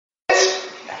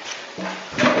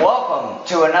Welcome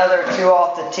to another Two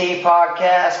Off the Tee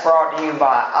podcast brought to you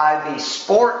by IB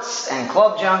Sports and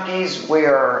Club Junkies. We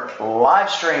are live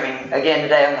streaming again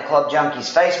today on the Club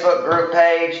Junkies Facebook group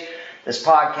page. This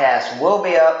podcast will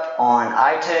be up on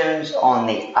iTunes on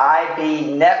the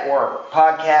IB Network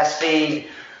podcast feed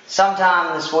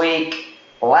sometime this week.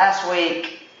 Last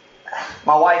week,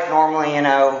 my wife normally,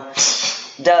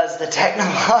 does the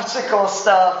technological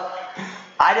stuff.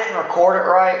 I didn't record it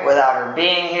right without her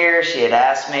being here. She had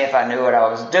asked me if I knew what I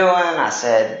was doing. I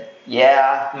said,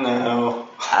 yeah. No.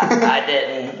 I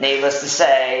didn't. Needless to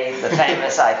say, the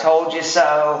famous I told you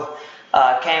so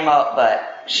came up,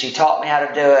 but she taught me how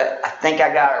to do it. I think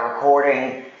I got it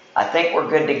recording. I think we're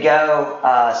good to go.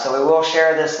 So we will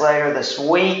share this later this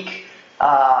week.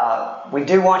 We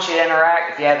do want you to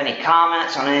interact. If you have any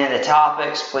comments on any of the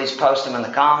topics, please post them in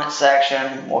the comments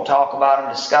section. We'll talk about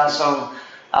them, discuss them.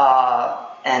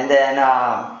 And then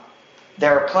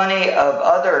there are plenty of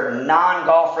other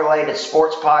non-golf related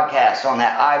sports podcasts on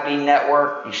that IB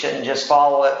network. You shouldn't just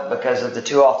follow it because of the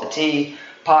Two Off the Tee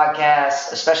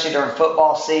podcast, especially during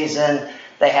football season.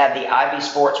 They have the IB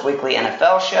Sports Weekly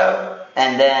NFL show,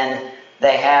 and then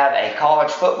they have a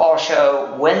college football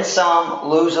show, Win Some,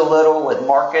 Lose a Little, with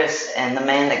Marcus and the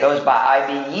man that goes by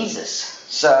IB Yeezus.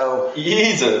 So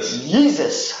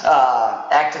Yeezus,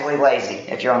 actively lazy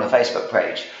if you're on the Facebook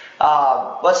page.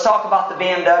 Let's talk about the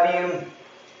BMW.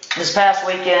 This past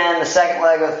weekend, the second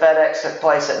leg of the FedEx took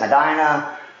place at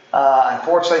Medina.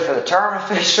 Unfortunately for the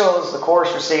tournament officials, the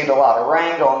course received a lot of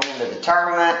rain going into the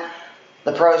tournament.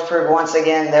 The pros proved once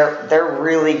again they're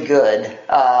really good,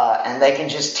 and they can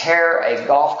just tear a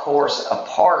golf course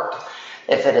apart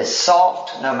if it is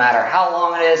soft, no matter how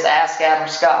long it is. Ask Adam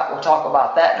Scott. We'll talk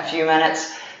about that in a few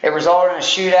minutes. It resulted in a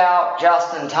shootout.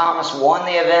 Justin Thomas won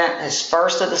the event, his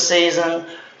first of the season,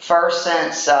 first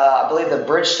since, I believe, the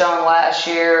Bridgestone last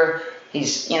year.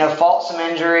 He's, fought some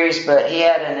injuries, but he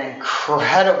had an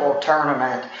incredible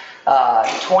tournament.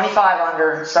 25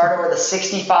 under, started with a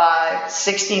 65,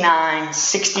 69,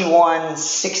 61,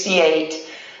 68.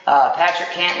 Patrick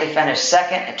Cantley finished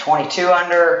second at 22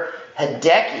 under.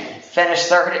 Hideki finished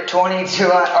third at 20 under.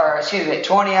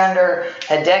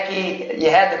 Hideki, you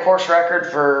had the course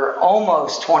record for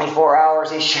almost 24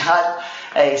 hours. He shot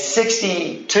a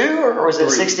 62, or was it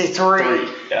 63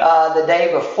 the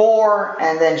day before.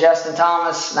 And then Justin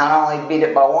Thomas not only beat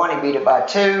it by one, he beat it by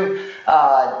two.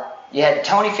 You had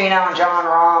Tony Finau and John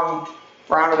Rahm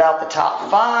rounded out the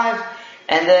top five.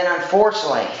 And then,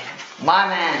 unfortunately, my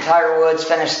man Tiger Woods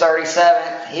finished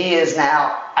 37th. He is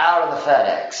now out of the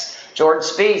FedEx. Jordan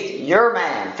Spieth, your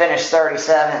man, finished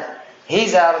 37th.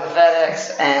 He's out of the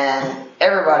FedEx. And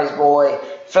everybody's boy,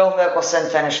 Phil Mickelson,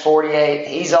 finished 48th.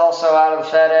 He's also out of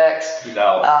the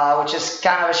FedEx, which is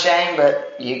kind of a shame,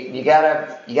 but you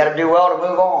gotta do well to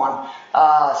move on.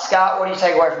 Scott, what do you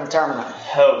take away from the tournament?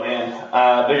 Oh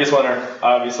man, biggest winner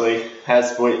obviously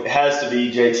has to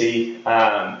be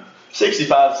JT.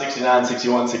 65, 69,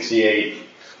 61, 68.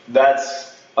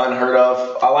 That's unheard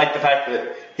of. I like the fact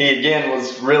that he again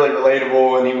was really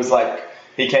relatable, and he was like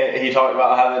he talked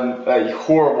about having a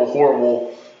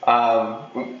horrible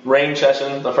rain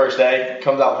session the first day.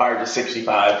 Comes out fired to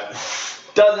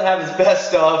 65. Doesn't have his best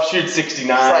stuff. Shoots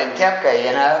 69. It's like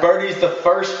Koepka, Birdies the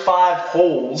first five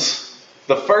holes.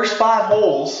 The first five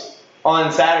holes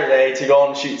on Saturday to go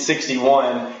and shoot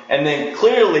 61, and then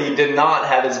clearly did not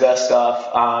have his best stuff,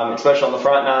 especially on the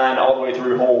front nine all the way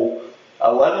through hole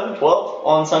 11, 12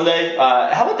 on Sunday.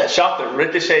 How about that shot that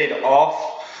ricocheted off?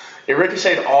 It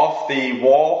ricocheted off the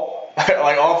wall,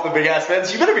 like off the big ass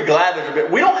fence. You better be glad there's a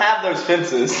bit. We don't have those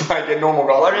fences like at normal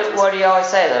golf courses. What do you always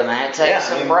say though, man? It takes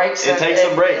some breaks. It takes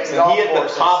some breaks, and he hit the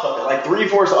top of it, like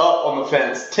 3/4 up on the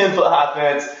fence, 10-foot high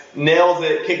fence. Nails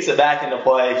it, kicks it back into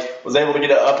play, was able to get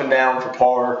it up and down for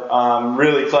par.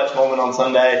 Really clutch moment on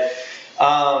Sunday.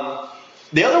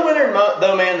 The other winner,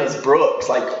 though, man, was Brooks.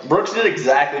 Like, Brooks did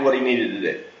exactly what he needed to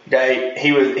do. Okay,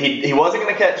 he wasn't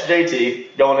going to catch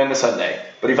JT going into Sunday,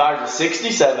 but he fired a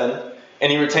 67,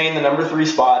 and he retained the number 3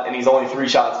 spot, and he's only 3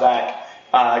 shots back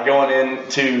going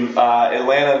into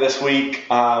Atlanta this week,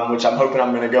 which I'm hoping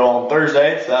I'm going to go on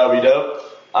Thursday, so that'll be dope.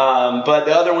 But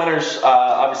the other winners,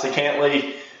 obviously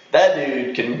Cantley. That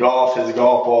dude can golf his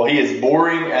golf ball. He is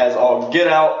boring as all get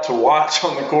out to watch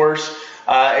on the course,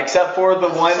 except for the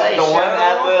one ad lib.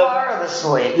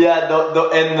 Yeah,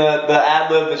 the ad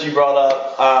lib that you brought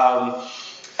up,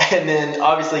 and then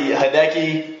obviously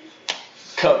Hideki.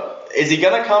 Is he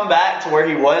going to come back to where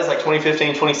he was like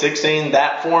 2015, 2016?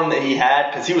 That form that he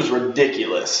had, because he was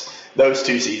ridiculous those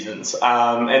 2 seasons.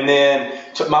 And then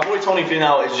my boy Tony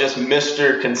Finau is just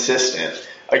Mr. Consistent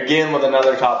again with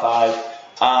another top 5.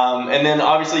 And then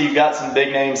obviously you've got some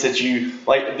big names that you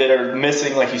like that are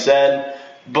missing, like you said.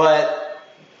 But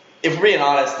if we're being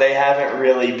honest, they haven't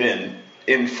really been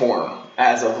in form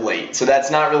as of late. So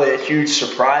that's not really a huge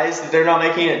surprise that they're not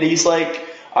making it to East Lake.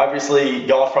 Obviously,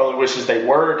 golf probably wishes they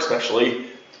were, especially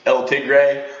El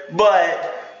Tigre.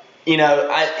 But,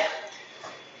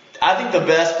 I think the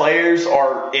best players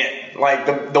are in. Like,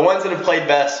 the ones that have played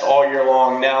best all year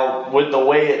long. Now, with the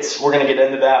way we're going to get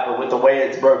into that, but with the way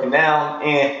it's broken down,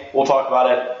 we'll talk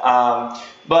about it.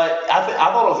 But I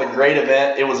thought it was a great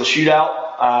event. It was a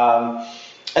shootout.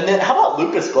 And then how about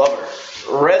Lucas Glover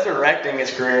resurrecting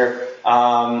his career?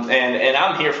 And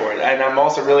I'm here for it. And I'm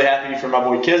also really happy for my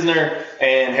boy Kisner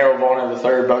and Harold Varner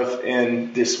III both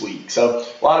in this week. So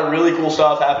a lot of really cool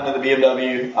stuff happened to the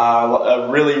BMW. A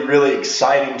really, really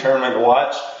exciting tournament to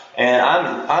watch. And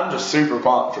I'm just super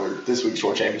pumped for this week's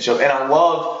Shore Championship. And I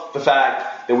love the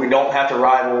fact that we don't have to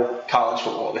rival college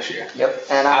football this year. Yep.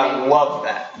 And I love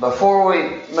that. Before we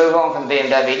move on from the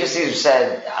BMW, just as you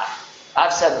said,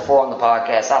 I've said before on the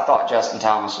podcast, I thought Justin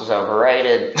Thomas was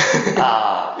overrated.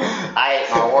 I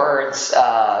ate my words.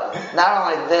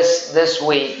 Not only this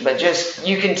week, but just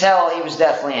you can tell he was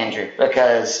definitely injured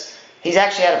because he's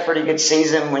actually had a pretty good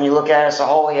season. When you look at it as a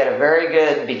whole, he had a very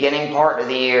good beginning part of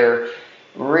the year.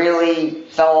 Really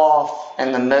fell off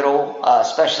in the middle,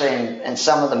 especially in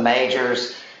some of the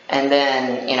majors. And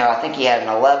then, I think he had an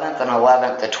 11th,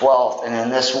 a 12th, and then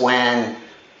this win.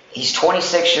 He's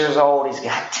 26 years old. He's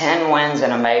got 10 wins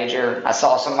in a major. I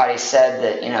saw somebody said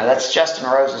that, that's Justin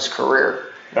Rose's career.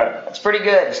 Right. That's pretty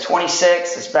good. He's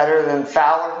 26. It's better than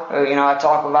Fowler, who, I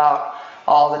talk about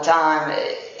all the time.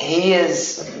 He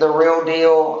is the real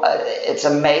deal. It's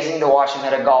amazing to watch him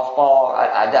hit a golf ball.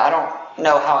 I don't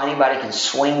know how anybody can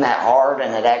swing that hard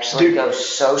and it actually goes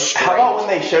so straight. How about when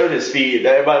they showed his feet?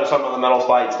 Everybody was talking about the metal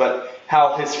spikes, but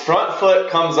how his front foot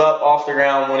comes up off the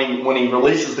ground when he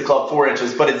releases the club 4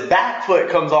 inches, but his back foot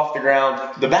comes off the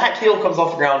ground. The back heel comes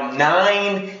off the ground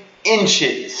 9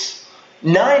 inches.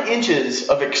 9 inches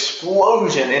of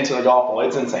explosion into the golf ball.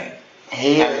 It's insane.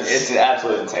 It's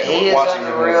absolutely insane. He is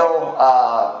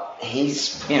unreal.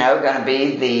 He's going to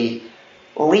be the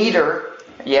leader,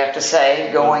 you have to say,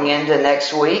 going into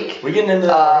next week. We getting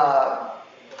into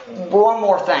one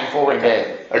more thing before we do.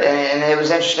 Okay. And it was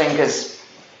interesting because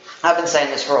I've been saying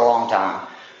this for a long time.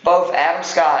 Both Adam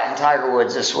Scott and Tiger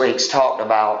Woods this week's talked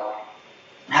about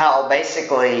how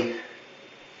basically,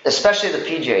 especially the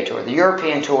PGA Tour, the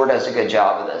European Tour does a good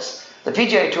job of this. The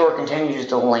PGA Tour continues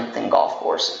to lengthen golf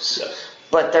courses. Yes.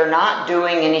 But they're not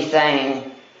doing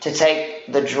anything to take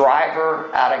the driver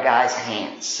out of guys'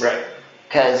 hands. Right.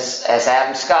 Because as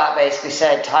Adam Scott basically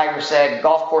said, Tiger said,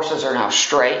 golf courses are now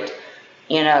straight.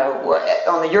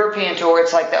 On the European Tour,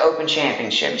 it's like the Open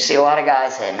Championship. You see a lot of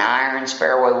guys hitting irons,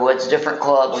 fairway woods, different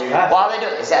clubs. While they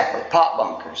do it, exactly, pop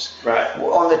bunkers. Right.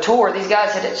 On the tour, these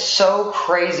guys hit it so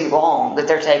crazy long that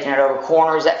they're taking it over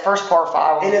corners. That first par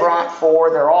 5 on the front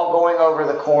 4, they're all going over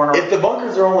the corner. If the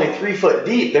bunkers are only 3 foot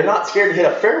deep, they're not scared to hit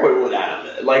a fairway wood out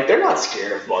of it. Like, they're not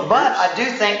scared of bunkers. But I do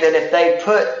think that if they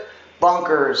put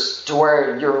bunkers to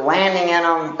where you're landing in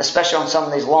them, especially on some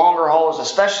of these longer holes,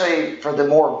 especially for the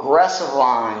more aggressive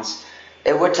lines,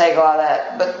 it would take a lot of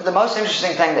that. But the most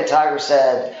interesting thing that Tiger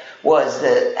said was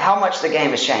that how much the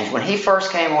game has changed. When he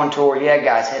first came on tour, you had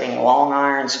guys hitting long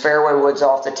irons, fairway woods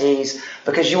off the tees,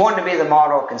 because you wanted to be the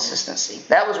model of consistency.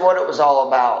 That was what it was all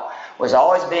about, was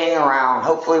always being around,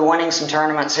 hopefully winning some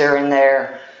tournaments here and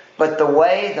there. But the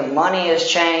way the money has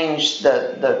changed,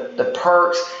 the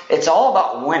perks, it's all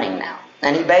about winning now.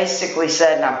 And he basically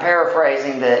said, and I'm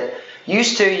paraphrasing, that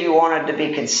used to you wanted to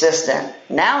be consistent.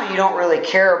 Now you don't really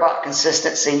care about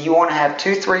consistency. You want to have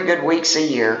 2-3 good weeks a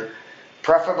year,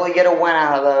 preferably get a win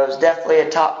out of those, definitely a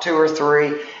top 2 or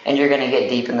 3, and you're going to get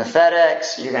deep in the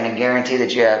FedEx. You're going to guarantee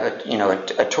that you have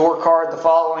a tour card the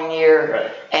following year.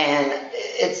 Right. And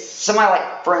it's somebody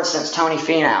like, for instance, Tony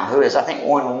Finau, who has, I think,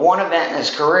 won one event in his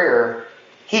career.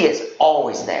 He is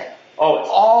always there.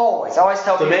 Always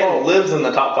tell people. The man lives in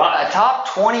the top 5. A top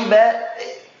 20 bet,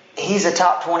 he's a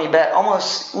top 20 bet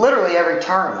almost literally every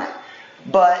tournament.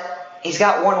 But he's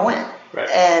got one win. Right.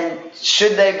 And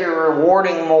should they be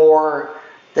rewarding more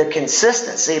the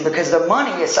consistency? Because the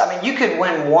money is, you could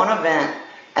win one event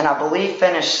and I believe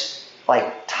finish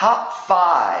like top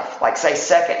 5, like say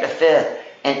 2nd to 5th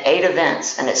in 8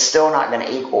 events, and it's still not going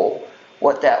to equal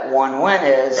what that one win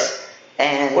is. Right.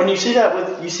 And when you see that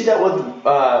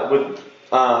with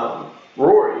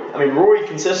Rory. Rory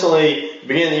consistently,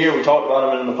 beginning of the year, we talked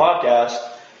about him in the podcast.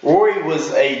 Rory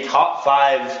was a top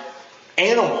 5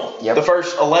 animal. Yep. The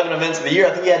first 11 events of the year,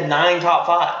 I think he had 9 top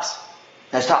 5s.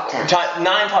 That's top 10.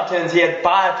 9 top 10s. He had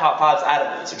 5 top 5s out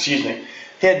of those. Excuse me.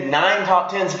 He had 9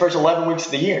 top 10s the first 11 weeks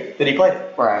of the year that he played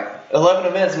it. Right. 11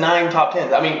 events, 9 top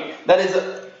 10s. I mean, that is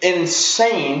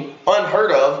insane,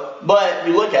 unheard of. But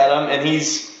you look at him, and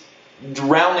he's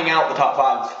rounding out the top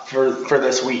 5 for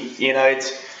this week. You know,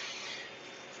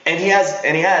 and he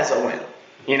has a win.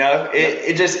 You know,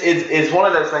 it's one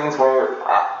of those things where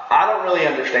I don't really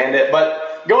understand it.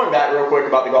 But going back real quick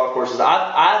about the golf courses,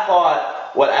 I thought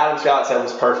what Adam Scott said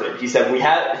was perfect. He said the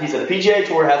PGA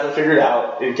Tour hasn't figured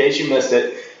out, in case you missed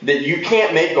it, that you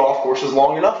can't make golf courses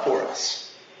long enough for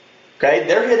us. Okay,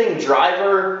 they're hitting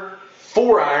driver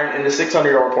 4-iron into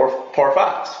 600-yard par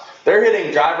 5s. They're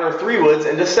hitting driver 3-woods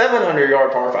into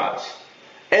 700-yard par 5s.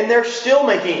 And they're still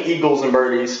making eagles and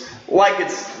birdies like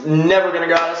it's never going to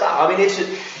go out of style. I mean,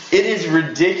 it is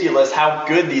ridiculous how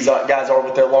good these guys are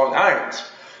with their long irons.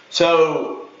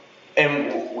 So,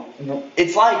 and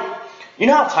it's like, you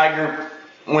know how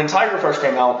when Tiger first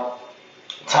came out,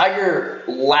 Tiger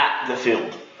lapped the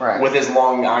field with his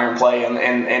long iron play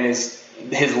and his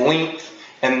length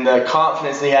and the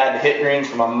confidence he had to hit greens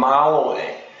from a mile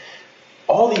away.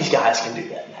 All these guys can do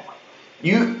that now.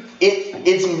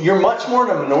 You're much more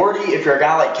in a minority if you're a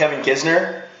guy like Kevin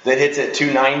Kisner that hits at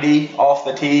 290 off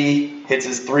the tee, hits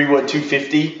his 3-wood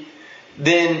 250,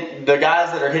 than the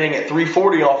guys that are hitting at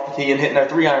 340 off the tee and hitting their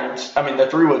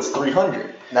 3-woods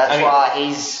 300. That's why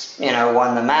he's,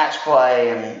 won the match play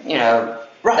and,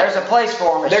 there's a place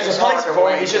for him. There's a place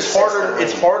for him. It's just harder.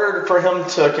 It's harder for him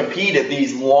to compete at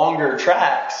these longer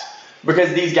tracks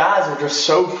because these guys are just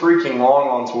so freaking long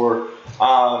on tour.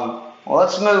 Well,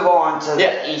 let's move on to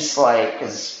the East Lake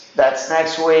because that's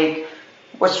next week.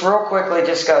 Let's real quickly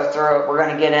just go through it. We're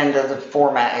going to get into the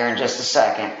format here in just a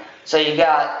second. So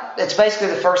it's basically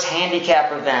the first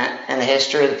handicap event in the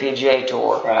history of the PGA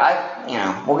Tour. Right.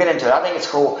 We'll get into it. I think it's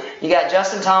cool. You got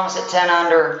Justin Thomas at 10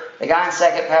 under. The guy in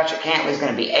second, Patrick Cantley, is going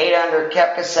to be 8 under.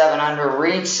 Koepka 7 under.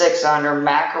 Reed 6 under.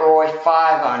 McIlroy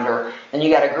 5 under. Then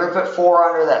you got a group at 4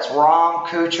 under. That's Rahm,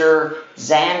 Kuchar,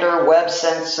 Xander, Webb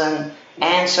Simpson,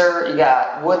 Answer. You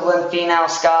got Woodland, Finau,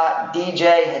 Scott,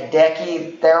 DJ,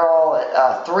 Hideki. They're all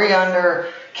at 3 under.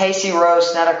 Casey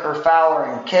Rose, Snedeker, Fowler,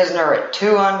 and Kisner at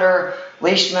 2 under.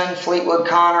 Leishman, Fleetwood,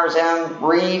 Connors, M.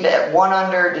 Reed at 1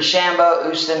 under. DeChambeau,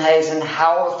 Oostenhazen,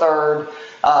 Howell 3rd.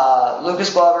 Lucas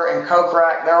Glover and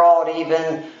Kokrak, they're all at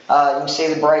even. You can see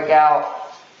the breakout.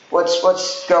 Let's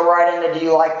go right into, do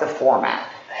you like the format?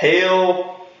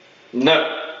 Hell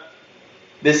no.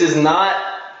 This is not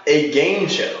a game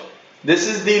show. This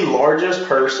is the largest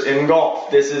purse in golf.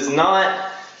 This is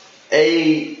not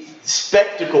a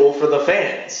spectacle for the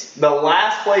fans. The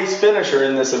last place finisher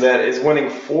in this event is winning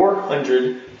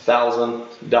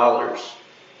 $400,000,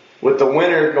 with the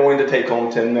winner going to take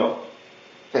home $10 million.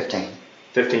 15.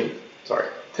 Sorry,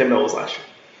 $10 million was last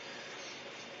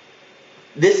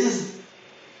year.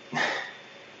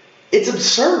 It's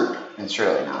absurd. It's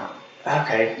really not.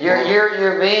 Okay.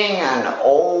 You're being an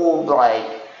old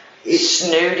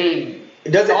snooty.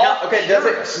 Does it count? Okay.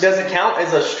 Does it count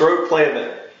as a stroke play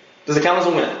event? Does it count as a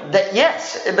win?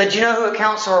 Yes, but you know who it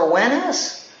counts for a win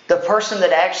is? The person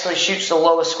that actually shoots the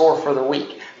lowest score for the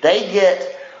week. They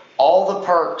get all the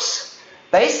perks.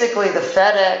 Basically, the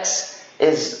FedEx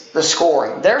is the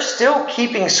scoring. They're still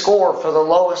keeping score for the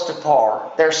lowest of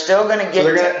par. They're still going to get.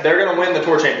 So they're going to win the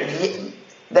tour championship.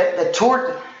 The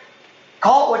tour.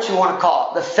 Call it what you want to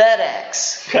call it, the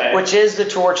FedEx, which is the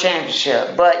Tour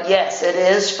Championship. But yes, it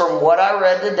is, from what I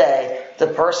read today, the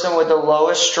person with the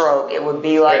lowest stroke. It would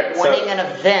be like winning an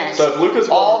event. So if Lucas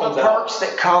Glover all the perks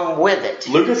that come with it.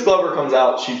 Lucas Glover comes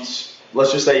out,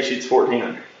 let's just say he shoots 14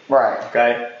 under. Right.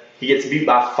 Okay. He gets beat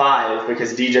by 5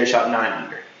 because DJ shot 9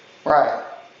 under. Right.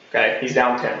 Okay. He's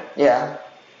down 10. Yeah.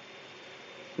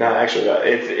 No, actually,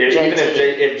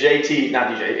 if JT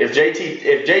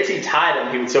tied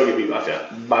him, he would still get beat by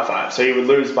 5. So he would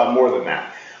lose by more than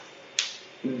that.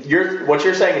 What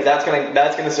you're saying is that's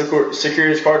gonna secure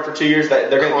his card for 2 years.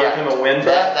 That they're gonna give him a win for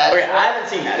that. Okay, I haven't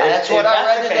seen that. That's what I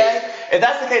read today. If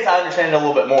that's the case, I understand it a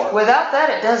little bit more. Without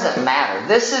that, it doesn't matter.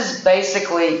 This is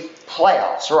basically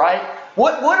playoffs, right?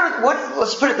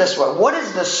 Let's put it this way. What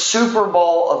is the Super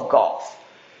Bowl of golf?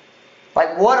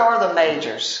 What are the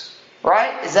majors?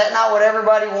 Right? Is that not what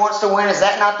everybody wants to win? Is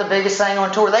that not the biggest thing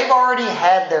on tour? They've already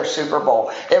had their Super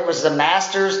Bowl. It was the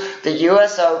Masters, the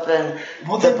U.S. Open,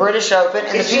 the British Open,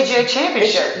 and the PGA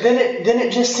Championship. Then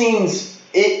it just seems,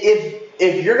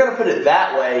 if you're going to put it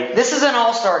that way. This is an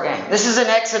all-star game. This is an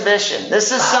exhibition.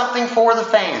 This is something for the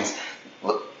fans.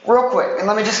 Real quick, and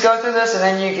let me just go through this, and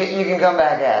then you can come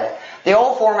back at it. The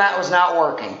old format was not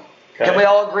working. Can we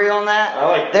all agree on that? I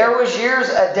like that. There was years,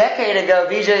 a decade ago,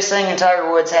 Vijay Singh and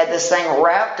Tiger Woods had this thing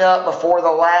wrapped up before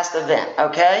the last event,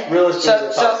 okay?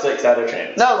 Realistically, top 6 out of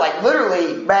chance. No, like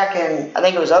literally back in, I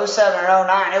think it was 07 and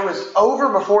 09, it was over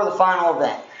before the final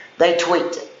event. They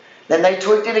tweaked it. Then they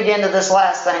tweaked it again to this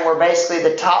last thing where basically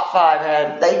the top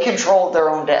 5 they controlled their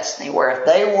own destiny, where if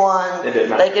they won,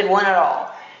 they could win it all.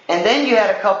 And then you had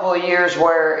a couple of years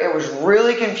where it was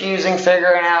really confusing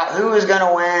figuring out who was going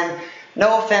to win.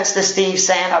 No offense to Steve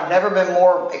Sand, I've never been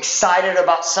more excited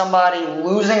about somebody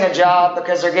losing a job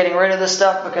because they're getting rid of this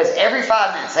stuff, because every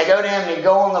 5 minutes they go to him and he'd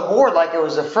go on the board like it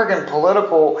was a friggin'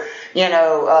 political,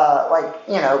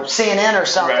 CNN or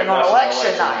something on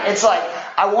election night. It's like,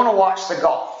 I want to watch the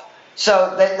golf.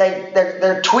 So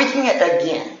they're tweaking it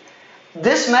again.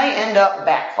 This may end up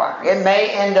backfiring. It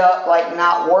may end up like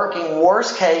not working.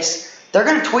 Worst case, they're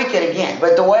going to tweak it again.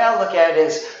 But the way I look at it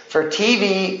is, for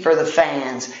TV, for the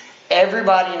fans,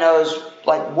 everybody knows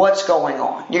like what's going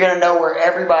on. You're going to know where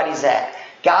everybody's at.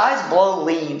 Guys blow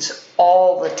leads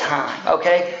all the time,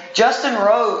 okay? Justin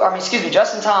Thomas,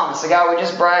 the guy we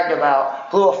just bragged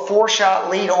about, blew a 4-shot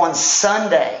lead on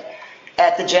Sunday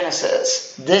at the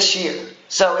Genesis this year.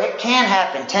 So it can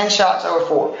happen, 10 shots over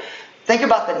 4. Think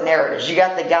about the narratives. You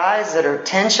got the guys that are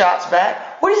 10 shots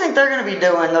back. What do you think they're going to be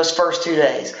doing those first 2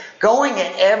 days? Going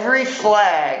at every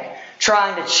flag,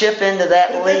 trying to chip into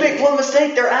that lead. If they make one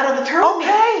mistake, they're out of the tournament.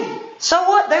 Okay. So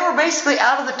what? They were basically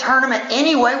out of the tournament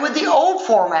anyway with the old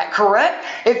format, correct?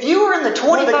 If you were in the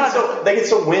 25... they can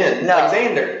still win. No. Like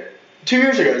Xander. 2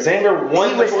 years ago, Xander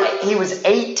won He was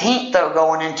 18th, though,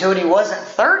 going into it. He wasn't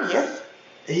 30th.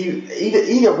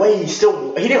 Either way, he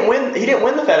didn't win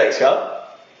the FedEx Cup.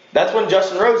 That's when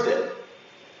Justin Rose did.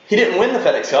 He didn't win the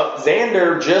FedEx Cup.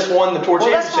 Xander just won the Tour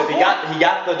Championship. He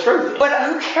got the trophy. But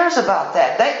who cares about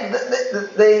that?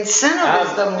 The incentive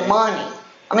is the money.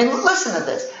 I mean, listen to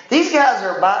this. These guys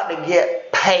are about to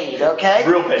get paid, okay?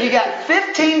 Real paid. You got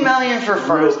 $15 million for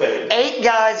first. Real paid. 8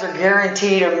 guys are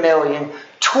guaranteed $1 million.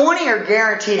 20 are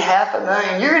guaranteed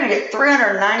 $500,000. You're going to get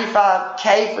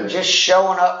 $395K for just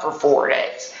showing up for 4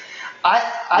 days.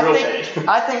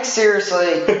 I think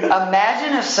seriously,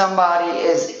 imagine if somebody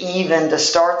is even to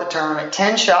start the tournament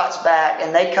 10 shots back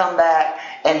and they come back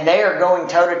and they are going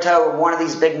toe-to-toe with one of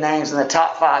these big names in the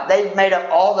top 5. They've made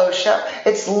up all those shots.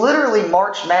 It's literally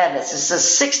March Madness. It's a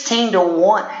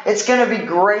 16-1. It's going to be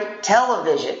great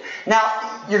television.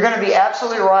 Now, you're going to be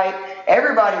absolutely right.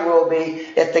 Everybody will be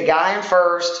if the guy in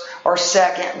first or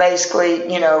second basically,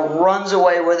 runs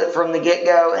away with it from the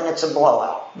get-go and it's a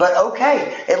blowout. But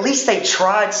okay, at least they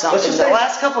tried something. The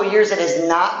last couple of years it has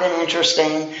not been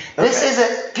interesting.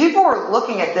 People are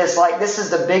looking at this like this is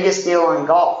the biggest deal in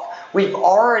golf. We've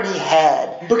already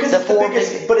had but it's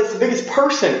the biggest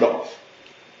purse in golf.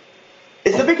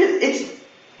 It's the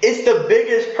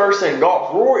biggest purse in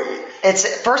golf. Rory.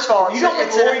 First of all, you don't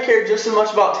think Rory cared just as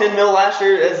much about $10 million last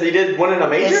year as he did winning a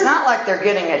major? It's not like they're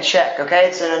getting a check, okay?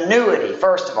 It's an annuity,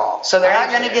 first of all. So they're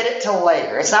not going to get it till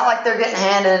later. It's not like they're getting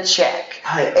handed a check.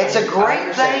 It's a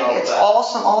great thing. It's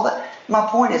awesome. All that. My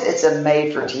point is, it's a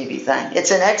made-for-TV thing.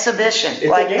 It's an exhibition. It's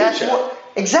a game show.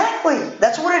 Exactly.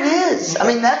 That's what it is. I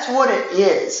mean, that's what it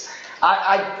is.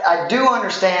 I do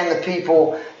understand the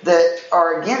people that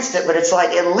are against it, but it's like,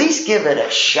 at least give it a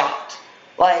shot.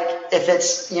 Like, if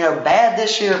it's, bad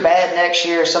this year, bad next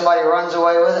year, somebody runs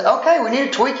away with it, okay, we need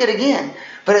to tweak it again.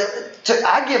 But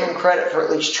I give them credit for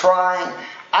at least trying.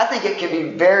 I think it could be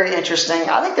very interesting.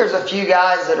 I think there's a few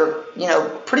guys that are,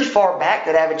 pretty far back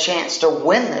that have a chance to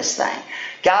win this thing.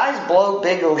 Guys blow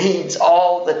big leads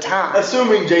all the time.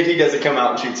 Assuming JT doesn't come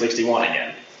out and shoot 61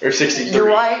 again. Or 63. You're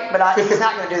right, but he's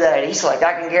not going to do that at East Lake.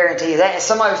 I can guarantee you that. As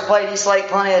somebody who's played East Lake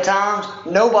plenty of times,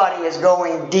 nobody is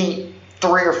going deep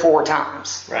 3 or 4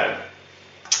 times. Right.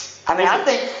 I mean, I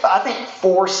think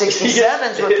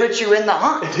 467s would put you in the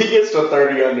hunt. If he gets to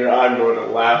 30 under, I'm going to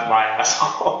laugh my ass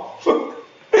off.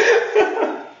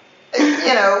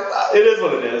 It is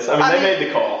what it is. I mean, they made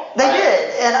the call. They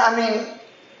did, and I mean,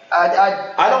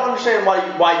 I don't understand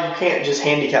why you can't just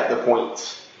handicap the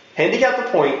points. Handicap the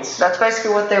points. That's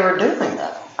basically what they were doing,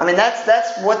 though. I mean,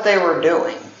 that's what they were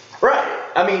doing. Right.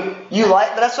 I mean,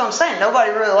 but that's what I'm saying.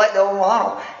 Nobody really liked the old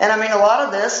model. And I mean, a lot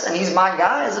of this, and he's my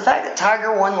guy, is the fact that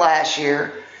Tiger won last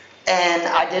year. And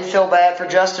I did feel bad for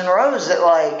Justin Rose that,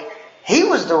 he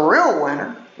was the real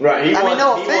winner. Right. He won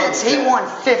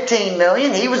 $15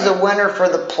 million. He was the winner for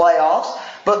the playoffs.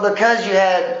 But because you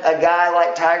had a guy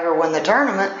like Tiger win the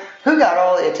tournament, who got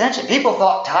all the attention? People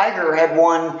thought Tiger had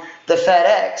won the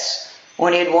FedEx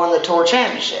when he had won the Tour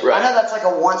Championship. Right. I know that's like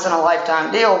a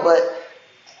once-in-a-lifetime deal, but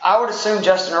I would assume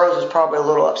Justin Rose is probably a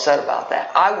little upset about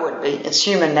that. I would be. It's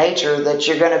human nature that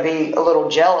you're going to be a little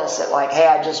jealous that, like, hey,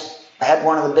 I just had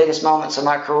one of the biggest moments of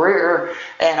my career,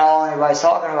 and all anybody's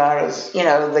talking about is,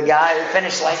 the guy who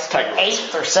finished like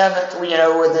 8th or 7th,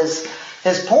 with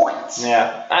his points.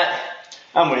 Yeah,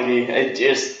 I'm with you.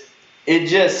 It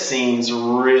just seems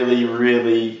really,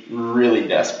 really, really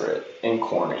desperate and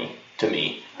corny to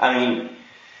me. I mean,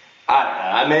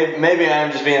 I don't know. Maybe I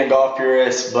am just being a golf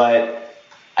purist, but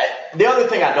the other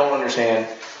thing I don't understand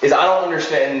is I don't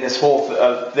understand this whole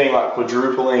thing about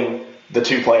quadrupling the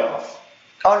 2 playoff.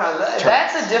 Oh no,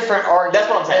 that's a different argument. That's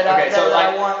what I'm saying. Okay, so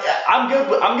I'm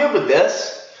good with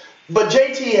this, but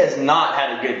JT has not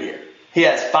had a good year. He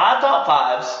has 5 top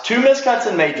 5s, 2 miscuts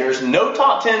in majors, no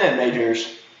top 10 in majors,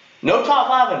 no top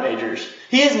 5 in majors.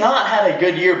 He has not had a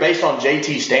good year based on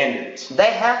JT standards.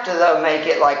 They have to, though, make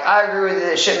it, like, I agree with you,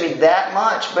 it shouldn't be that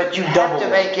much, but you have to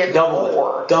make it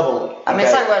more. Double it. I mean,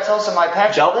 it's like what I told somebody,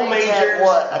 Patrick Reed's had,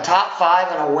 a top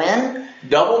 5 and a win?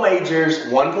 Double majors,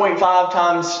 1.5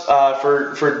 times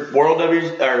for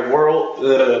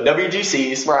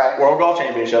WGCs, right. World Golf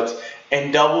Championships,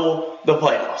 and double the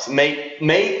playoffs.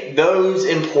 Make those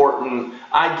important.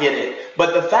 I get it.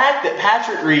 But the fact that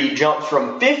Patrick Reed jumped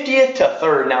from 50th to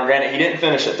 3rd, now granted he didn't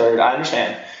finish at 3rd, I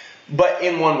understand, but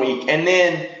in 1 week, and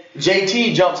then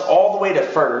JT jumps all the way to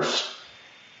 1st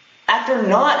after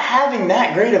not having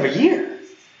that great of a year.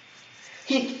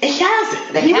 He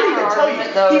hasn't. He didn't even tell you.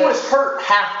 He was hurt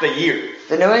half the year.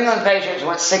 The New England Patriots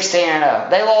went 16-0.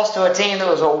 They lost to a team that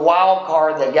was a wild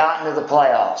card that got into the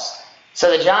playoffs.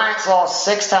 So the Giants lost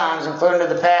 6 times, including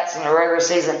to the Pats in the regular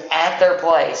season at their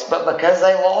place. But because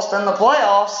they lost in the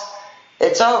playoffs,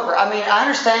 it's over. I mean, I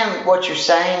understand what you're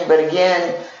saying, but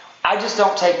again, I just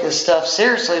don't take this stuff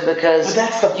seriously because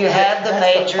you have the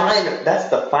majors. That's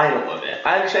the final of it.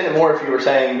 I understand it more if you were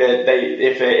saying that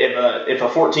if a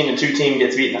 14-2 team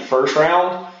gets beat in the first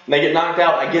round and they get knocked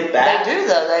out. I get that. They do,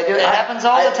 though. They do. It happens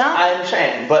all the time. I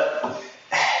understand, but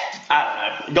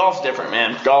I don't know. Golf's different,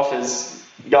 man. Golf is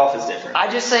different.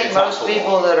 I just think most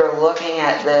people that are looking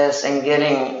at this and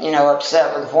getting,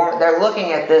 upset with the format, they're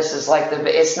looking at this as like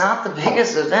it's not the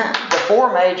biggest event. The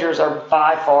 4 majors are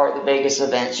by far the biggest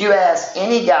events. You ask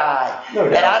any guy,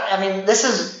 and I mean, this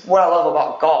is what I love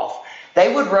about golf.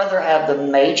 They would rather have the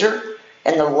major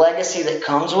and the legacy that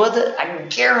comes with it. I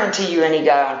guarantee you any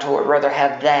guy on tour would rather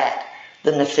have that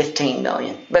than the $15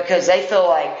 million because they feel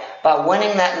like by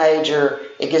winning that major,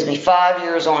 it gives me 5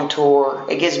 years on tour.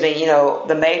 It gives me,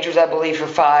 the majors, I believe, for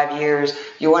 5 years.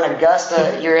 You win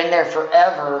Augusta, you're in there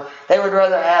forever. They would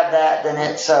rather have that than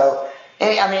it. So,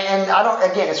 and I don't,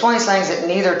 again, it's one of these things that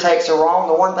neither takes are wrong.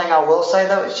 The one thing I will say,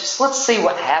 though, is just let's see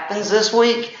what happens this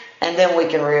week, and then we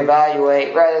can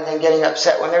reevaluate rather than getting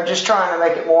upset when they're just trying to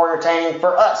make it more entertaining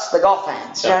for us, the golf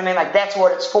fans. You know what I mean? Like, that's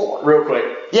what it's for. Real quick.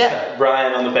 Yeah.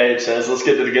 Brian on the page says, let's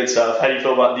get to the good stuff. How do you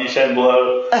feel about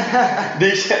DeChambeau?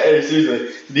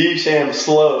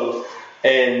 DeChambeau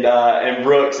and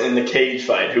Brooks in the cage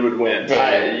fight? Who would win?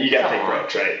 You got to take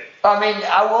Brooks, right? I mean,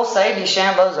 I will say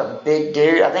DeChambeau's a big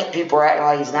dude. I think people are acting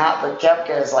like he's not, but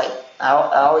Koepka is like, I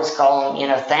always call him,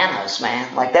 Thanos,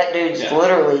 man. Like, that dude's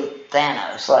literally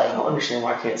Thanos. Like, I don't understand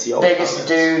why I can't see all biggest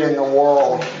dude in the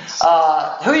world.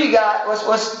 Who you got?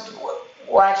 Let's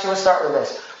start with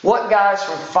this. What guys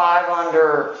from 5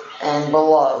 under and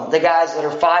below, the guys that are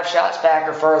 5 shots back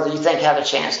or further, you think have a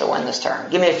chance to win this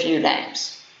tournament? Give me a few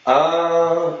names.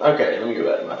 Okay, let me go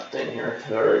back to my thing here.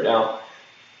 I wrote it down.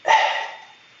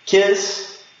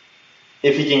 Kiss,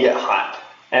 if he can get hot,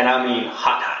 and I mean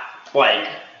hot, like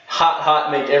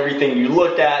hot, make everything you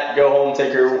looked at, go home,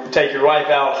 take your wife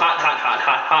out,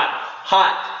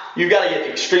 hot. You've got to get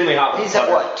extremely hot. He's at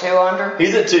what, 2 under?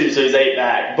 He's at 2, so he's 8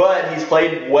 back. But he's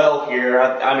played well here.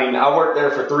 I worked there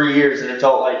for 3 years, and it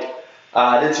felt like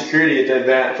I did security at the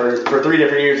event for 3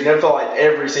 different years, and it felt like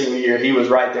every single year he was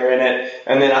right there in it.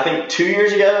 And then I think 2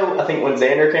 years ago, when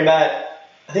Xander came back,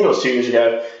 I think it was 2 years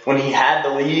ago, when he had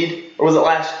the lead, or was it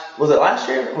last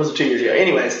year? Or was it 2 years ago?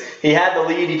 Anyways, he had the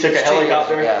lead. He took a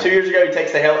helicopter. 2 years ago, he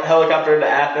takes the helicopter to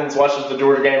Athens, watches the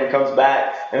Georgia game, and comes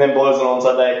back, and then blows it on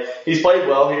Sunday. He's played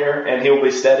well here, and he'll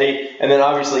be steady. And then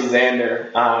obviously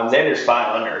Xander. Xander's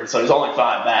 5 under, so he's only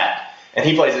 5 back. And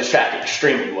he plays this track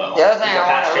extremely well. The other thing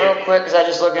I want to real quick, because I was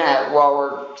just looking at while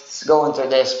we're going through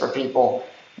this for people,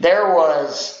 there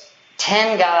was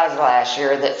 10 guys last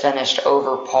year that finished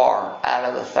over par out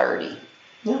of the 30.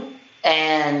 Yeah.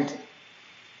 And,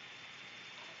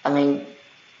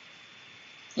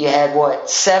 you had,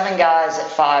 7 guys at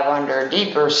 5 under or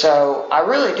deeper. So I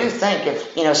really do think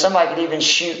if, somebody could even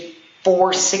shoot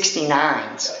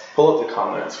 469s. Pull up the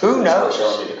comments. Who knows?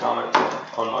 Show me the comments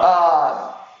on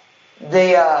mine.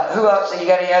 Who else? You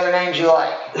got any other names you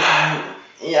like?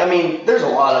 Yeah, I mean, there's a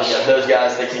lot of those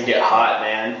guys that can get hot,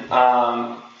 man.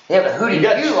 Yeah, but who do you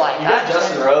like? You got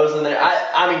Justin Rose in there.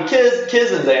 I mean,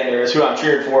 Kiz and Xander is who I'm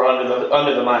cheering for under the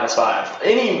 -5.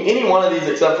 Any one of these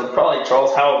except for probably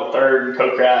Charles Howell III,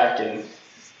 Kokrak, and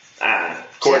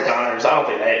Corey Connors. I don't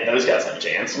think those guys have a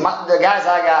chance. The guys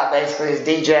I got basically is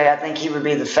DJ. I think he would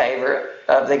be the favorite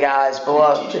of the guys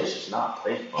below. DJ's just not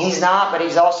playing. He's not, but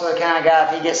he's also the kind of guy,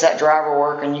 if he gets that driver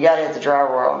working, you got to hit the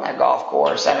driver well on that golf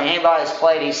course. I mean, anybody who's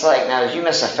played East Lake knows you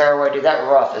miss a fairway, dude, that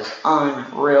rough is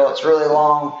unreal. It's really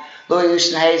long. Louis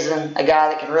Oosthuizen, a guy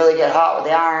that can really get hot with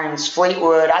the irons.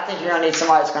 Fleetwood, I think you're going to need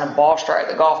somebody that's going to ball strike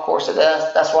the golf course to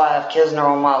death. That's why I have Kisner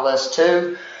on my list,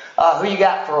 too. Who you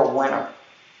got for a winner?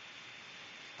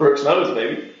 Brooks knows,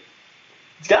 baby.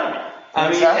 It's got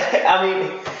to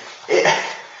be.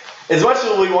 As much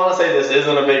as we want to say this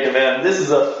isn't a big event, this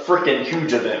is a freaking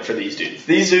huge event for these dudes.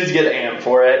 These dudes get amped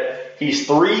for it. He's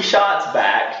 3 shots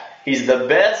back. He's the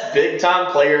best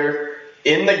big-time player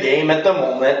in the game at the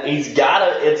moment. It's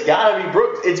gotta be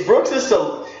Brooks. It's Brooks's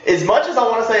to, as much as I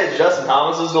want to say it's Justin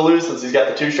Thomas's to lose since he's got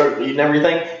the 2-stroke lead and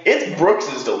everything, it's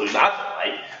Brooks's to lose, I feel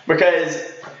like. Because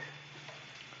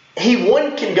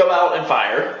one can go out and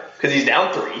fire because he's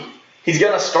down 3. He's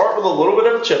going to start with a little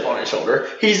bit of a chip on his shoulder.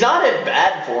 He's not in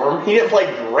bad form. He didn't play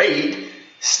great.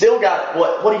 Still got,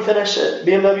 what he finished at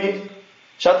BMW?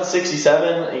 Shot the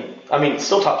 67.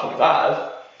 Still top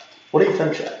 25. What did he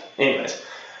finish at? Anyways,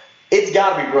 it's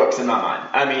got to be Brooks in my mind.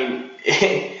 I mean,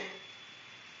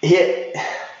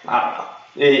 I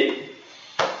don't know.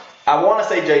 I want to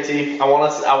say JT. I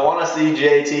want to see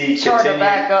JT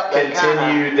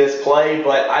continue this play,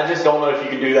 but I just don't know if you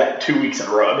can do that 2 weeks in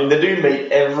a row. I mean, the dude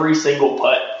made every single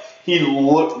putt he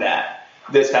looked at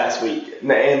this past week.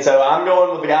 And so I'm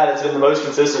going with the guy that's been the most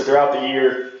consistent throughout the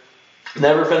year.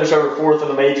 Never finished over 4th in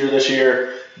the major this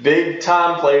year.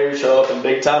 Big-time players show up in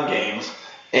big-time games,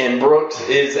 and Brooks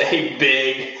is a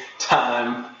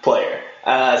big-time player.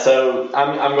 So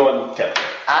I'm going with Koepka.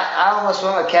 I almost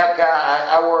went with Koepka.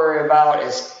 I worry about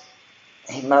is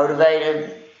he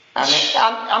motivated. I mean,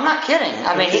 I'm not kidding.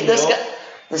 I mean,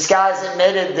 this guy's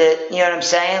admitted that, you know what I'm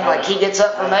saying? Like, he gets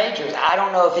up for majors. I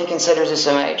don't know if he considers this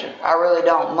a major. I really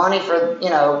don't. Money for,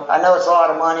 I know it's a lot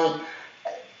of money.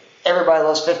 Everybody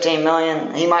loves $15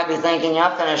 million. He might be thinking,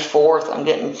 I finished 4th. I'm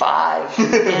getting 5.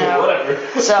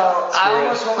 Whatever. So I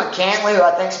almost went with Cantley, who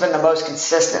I think's been the most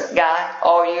consistent guy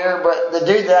all year. But the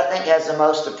dude that I think has the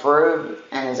most to prove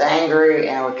and is angry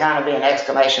and would kind of be an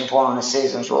exclamation point on the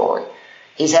season's Rory.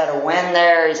 He's had a win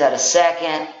there. He's had a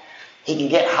second. He can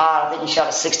get hot. I think he shot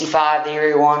a 65 the year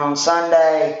he won on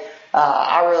Sunday.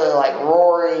 I really like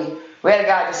Rory. We had a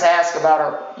guy just ask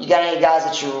about, you got any guys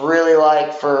that you really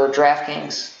like for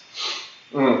DraftKings?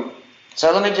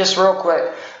 So let me just real quick.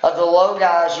 Of the low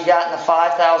guys you got in the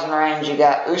 5,000 range, you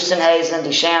got Oosthuizen,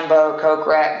 DeChambeau,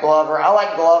 Kokrak, Glover. I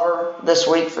like Glover this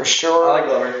week for sure. I like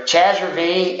Glover. Chaz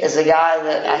Ravee is a guy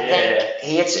that I think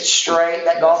he hits it straight.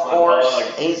 That golf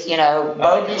course, he's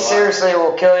bogey seriously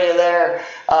will kill you there.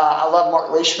 I love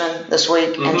Mark Leishman this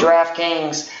week in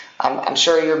DraftKings. I'm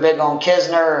sure you're big on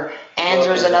Kisner.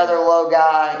 Anzer's another low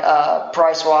guy,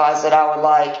 price-wise, that I would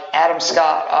like. Adam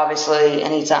Scott, obviously,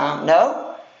 anytime. No?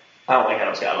 I don't like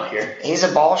Adam Scott here. He's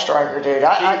a ball striker, dude.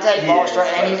 I take ball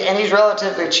striker, and he's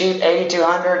relatively cheap, $8,200.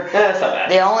 Yeah, that's not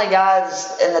bad. The only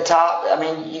guys in the top,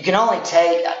 you can only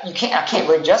take. I can't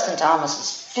believe Justin Thomas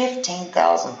is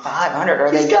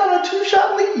 15,500. He's got a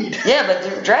 2-shot lead. Yeah, but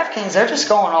DraftKings, they're just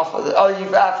going off of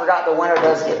I forgot the winner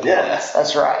does get. Yes,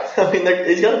 that's right.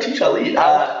 He's got a 2-shot lead.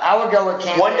 I would go with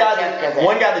Cantley. One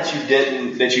guy that you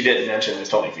didn't mention is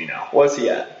Tony Finau. What's he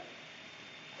at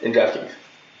in DraftKings?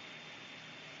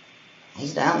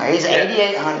 He's down there. He's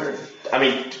 8,800.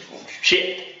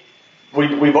 Shit.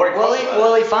 We've already.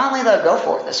 Will he finally though go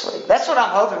for it this week? That's what I'm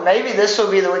hoping. Maybe this will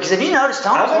be the week. Because if you notice,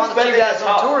 Tony's one of the few guys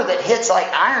on tour that hits like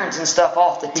irons and stuff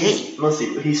off the tee. Let's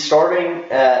see. He's starting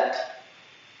at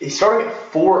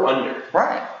 4 under.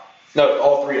 Right. No,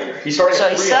 all 3 under. He's starting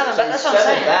at 3 7, under. So that's what I'm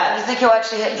saying. Back. You think he'll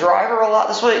actually hit driver a lot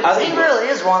this week? He really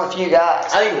is one of the few guys.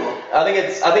 I think he will. I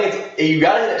think it's you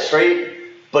got to hit it straight.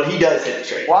 But he does hit it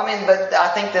straight. Well, but I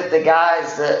think that the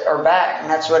guys that are back, and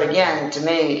that's what, again, to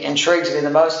me, intrigues me the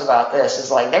most about this,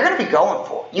 is like, they're going to be going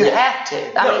for it. You have to.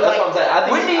 That's what I'm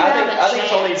saying. I think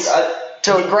Tony's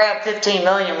to grab $15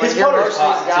 million when you're most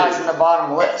of these guys in the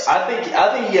bottom list. I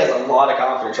think he has a lot of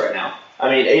confidence right now.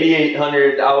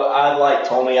 8,800. I like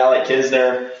Tony. I like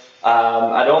Kisner.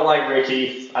 I don't like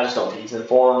Ricky. I just don't think he's in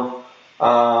form.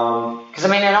 Because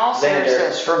in all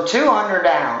seriousness, from 200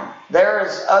 down. There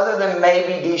is, other than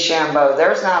maybe DeChambeau,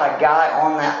 there's not a guy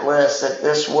on that list that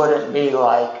this wouldn't be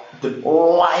like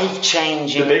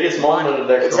life-changing. The biggest moment of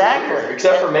their career. Exactly.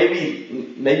 Except for maybe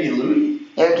Louis.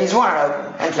 Yeah, he's won it open,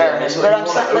 in fairness.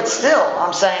 But still,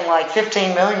 I'm saying like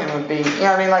 $15 million would be, you know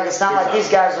what I mean? Like, it's not like these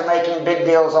guys are making big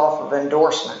deals off of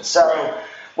endorsements. So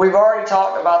we've already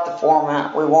talked about the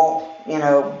format. We won't,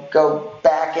 go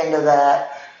back into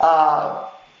that.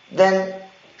 Then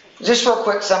just real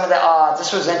quick, some of the odds.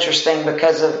 This was interesting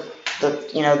because of the,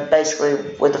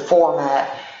 basically with the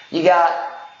format. You got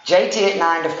JT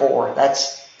at 9-4.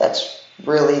 That's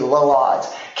really low odds.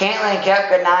 Cantley and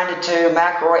Koepka 9-2,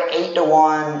 McIlroy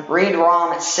 8-1, Reed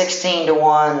Rahm at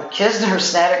 16-1, Kisner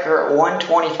Snedeker at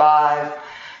 125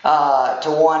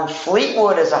 to 1.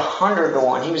 Fleetwood is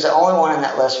 100-1. He was the only one in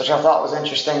that list, which I thought was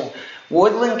interesting.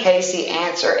 Woodland, Casey,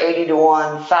 Answer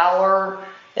 80-1, Fowler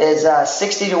is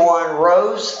 60-1,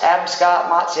 Rose, Adam Scott,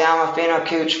 Matsuyama, Finau,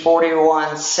 Cooch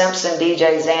 40-1, Simpson,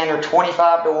 DJ, Xander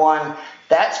 25-1.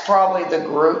 That's probably the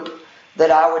group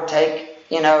that I would take,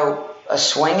 a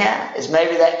swing at, is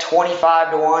maybe that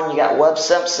 25-1. You got Webb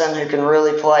Simpson, who can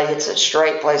really play, hits it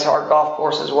straight, plays hard golf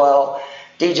course as well.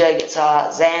 DJ gets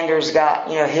hot. Xander's got,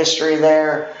 history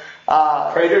there.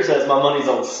 Praters has my money's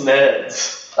on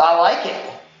Sneds. I like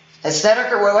it. And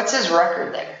Snedeker, what's his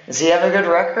record there? Does he have a good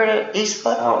record at East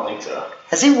Cliff? I don't think so.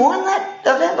 Has he won that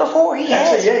event before? He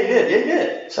has. Actually, yeah, he did. Yeah, he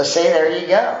did. So see, there you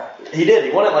go. He did.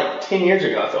 He won it like 10 years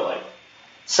ago, I feel like.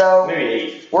 So maybe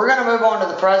 8. We're going to move on to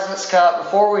the President's Cup.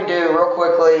 Before we do, real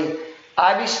quickly,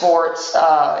 IB Sports,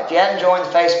 if you hadn't joined the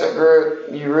Facebook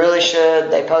group, you really should.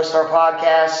 They post our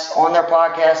podcasts on their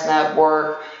podcast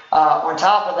network. On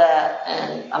top of that,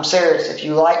 and I'm serious, if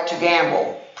you like to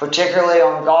gamble, particularly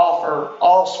on golf or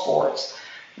all sports,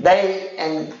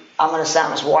 and I'm going to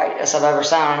sound as white as I've ever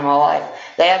sounded in my life.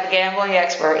 They have a gambling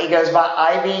expert. He goes by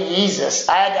IB Yeezus.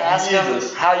 I had to ask him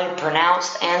how you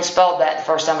pronounced and spelled that the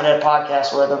first time I did a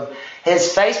podcast with him.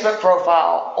 His Facebook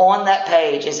profile on that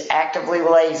page is Actively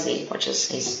Lazy,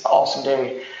 he's an awesome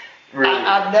dude. Really?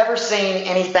 I've never seen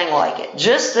anything like it.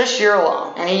 Just this year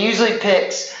alone. And he usually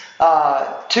picks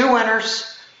 2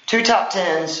 winners, 2 top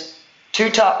 10s, 2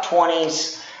 top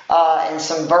 20s, and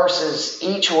some verses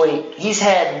each week. He's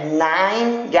had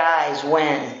 9 guys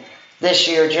win this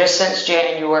year just since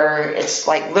January. It's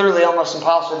like literally almost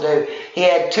impossible to do. He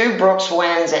had 2 Brooks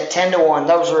wins at 10-1.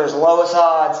 Those were his lowest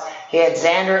odds. He had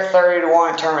Xander at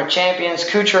 30-1 at Tournament of Champions,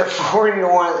 Kuchar at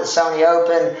 40-1 at the Sony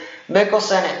Open,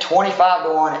 Mickelson at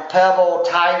 25-1 at Pebble,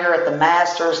 Tiger at the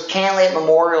Masters, Cantley at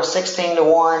Memorial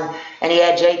 16-1, and he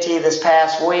had JT this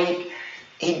past week.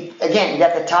 You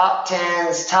got the top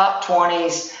 10s, top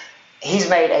 20s. He's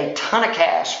made a ton of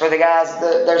cash for the guys.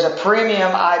 There's a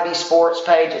premium IB Sports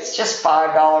page. It's just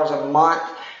 $5 a month.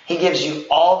 He gives you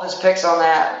all of his picks on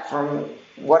that from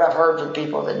what I've heard from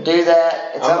people that do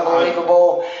that. It's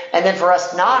unbelievable. And then for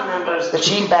us non-members, the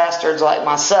cheap bastards like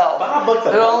myself,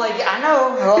 who only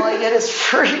get his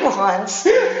free ones,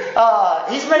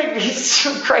 he's made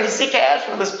some crazy cash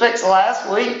with his picks. Last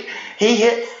week, he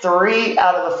hit 3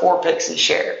 out of the 4 picks he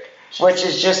shared, which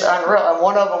is just unreal. And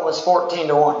one of them was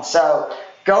 14-1. So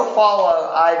go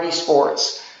follow IB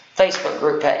Sports Facebook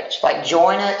group page.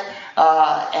 Join it.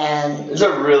 And it's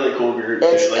a really cool group.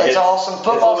 It's awesome.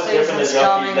 Football season's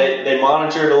coming. They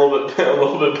monitor it a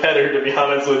little bit better. To be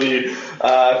honest with you,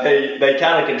 they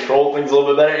kind of control things a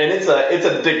little bit better, and it's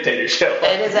a dictatorship.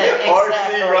 It is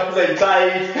RC runs a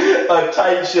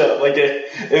tight ship.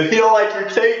 If you don't like your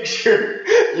takes,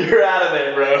 you're out of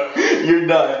there, bro. You're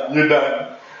done.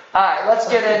 All right, let's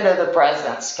get into the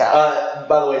President's Cup.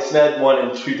 By the way, Sned won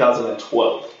in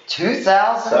 2012.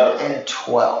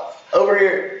 2012. Over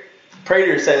here.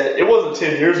 Prater said it wasn't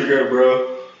 10 years ago, bro.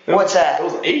 What's that? It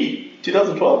was 8.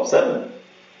 2012, 7.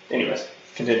 Anyways,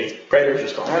 continue. Prater's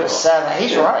just calling it. It was 7.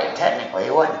 He's right, technically.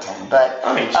 It wasn't 10. But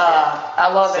I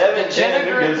love it.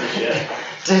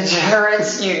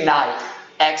 'Degenerates Unite.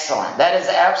 Excellent. That is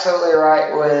absolutely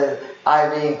right with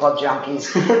IB and Club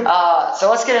Junkies.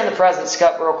 So let's get into the President's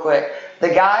Cup real quick. The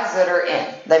guys that are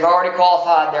in, they've already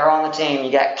qualified. They're on the team.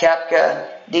 You got Koepka,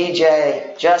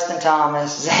 DJ, Justin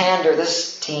Thomas, Xander.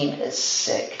 This team is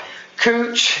sick.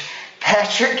 Cooch,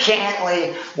 Patrick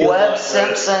Cantley, Webb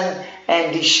Simpson,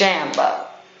 and DeChambeau.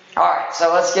 All right,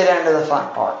 so let's get into the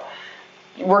fun part.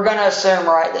 We're going to assume,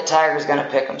 right, that Tiger's going to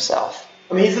pick himself.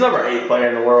 I mean, he's the number 8 player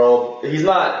in the world. He's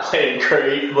not playing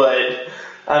great, but,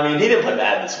 he didn't play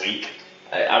bad this week,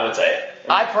 I would say.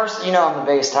 I personally, I'm the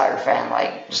biggest Tiger fan,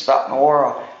 just about in the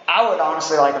world. I would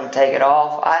honestly like him to take it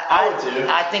off. I would too.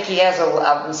 I think he has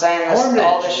I've been saying this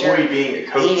all this year. Being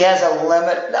a coach. He has a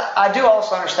limit. I do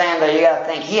also understand, though, you got to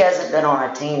think he hasn't been on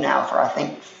a team now for, I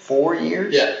think, 4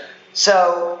 years. Yeah.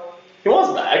 So He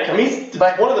was back. I mean, he's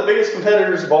one of the biggest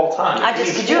competitors of all time.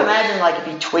 Could you imagine, like, if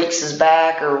he tweaks his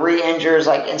back or re-injures,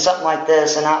 like, in something like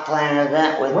this and not playing an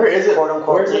event with, where is it? quote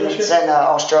unquote, it's in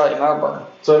Australia, Melbourne.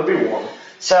 So it'll be warm.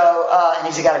 So, and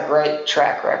he's got a great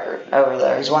track record over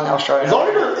there. He's won the Australian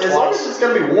Open. As long as it's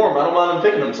going to be warm, I don't mind him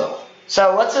picking himself.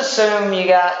 So let's assume you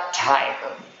got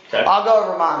Tiger. Okay. I'll go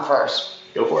over mine first.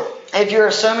 Go for it. If you're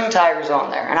assuming Tiger's on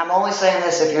there, and I'm only saying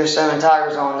this if you're assuming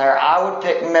Tiger's on there, I would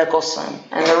pick Mickelson.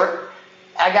 And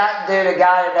I got a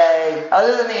guy today,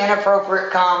 other than the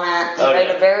inappropriate comment, he made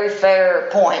a very fair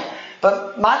point.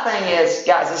 But my thing is,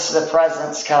 guys, this is the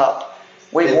President's Cup.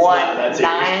 We've won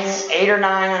 8 or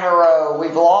 9 in a row.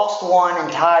 We've lost one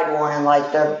and tied one in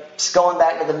going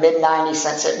back to the mid-90s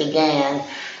since it began.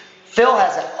 Phil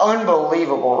has an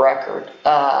unbelievable record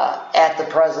at the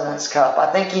President's Cup.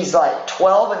 I think he's like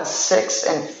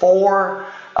 12-6-4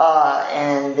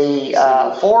 in the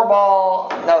four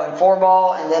ball,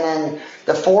 and then in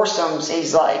the foursomes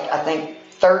he's like, I think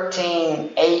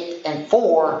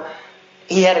 13-8-4.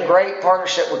 He had a great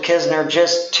partnership with Kisner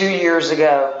just 2 years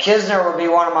ago. Kisner would be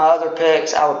one of my other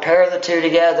picks. I would pair the two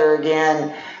together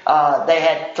again. They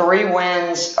had 2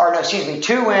 wins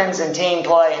in team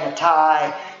play and a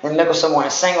tie. Then Mickelson won a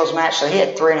singles match, so he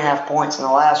had 3.5 points in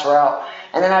the last round.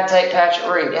 And then I take Patrick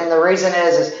Reed. And the reason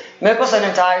is Mickelson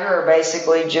and Tiger are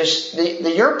basically just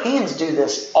the Europeans do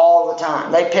this all the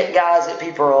time. They pick guys that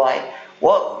people are like,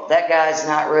 whoa, that guy's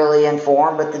not really in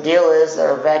form. But the deal is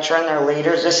they're a veteran, they're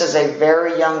leaders. This is a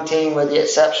very young team with the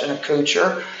exception of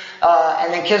Kuchar.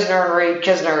 And then Kisner and Reed.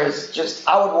 Kisner is just,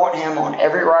 I would want him on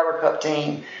every Ryder Cup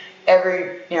team,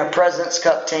 every President's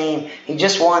Cup team. He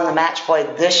just won the match play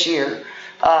this year.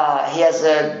 He has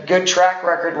a good track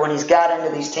record when he's got into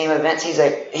these team events.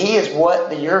 He is what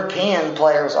the European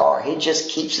players are. He just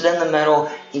keeps it in the middle.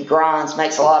 He grinds,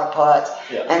 makes a lot of putts.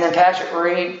 Yeah. And then Patrick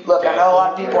Reed, look, I know a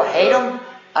lot of people hate him.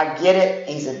 I get it.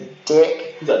 He's a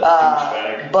dick. He's a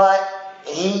douchebag. But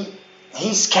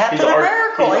he's Captain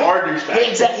America. He's our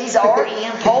douchebag. He's our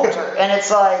Ian Poulter. And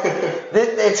it's like,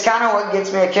 it's kind of what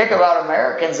gets me a kick about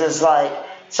Americans is like,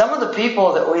 some of the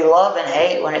people that we love and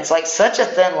hate when it's like such a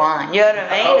thin line. You know what I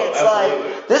mean? It's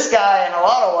absolutely. Like this guy in a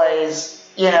lot of ways,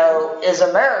 is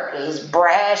America. He's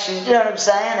brash, you know what I'm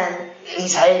saying? And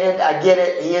he's hated. I get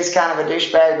it. He is kind of a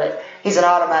douchebag, but he's an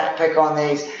automatic pick on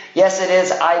these. Yes, it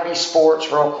is IB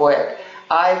Sports real quick.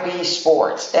 IB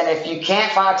Sports. And if you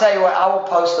can't find, I'll tell you what, I will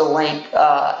post a link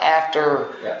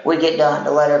after we get done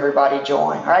to let everybody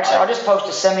join. Or actually, I'll just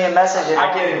send me a message and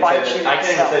I can't even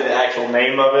say the actual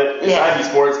name of it. It's IB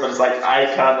Sports, but it's like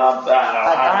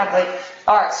Iconically.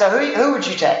 All right, so who would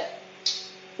you take?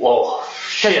 Well,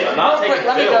 shit, I'm not taking Phil.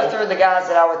 Let me go through the guys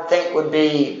that I would think would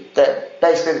be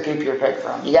basically the people you're picking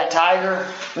from. You got Tiger,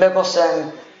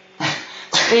 Mickelson,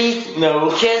 Spieth,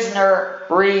 Kisner,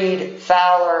 Reed,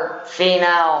 Fowler,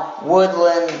 Finau,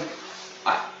 Woodland.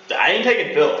 I ain't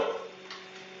taking Phil.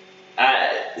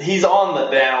 He's on the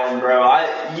down, bro.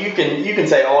 You can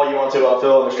say all you want to about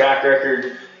Phil and his track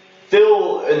record.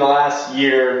 Phil, in the last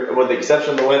year, with the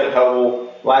exception of the win at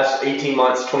Pebble, last 18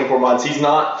 months, 24 months, he's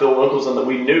not Phil Mickelson that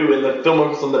we knew and the Phil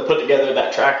Mickelson that put together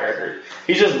that track record.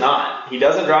 He's just not. He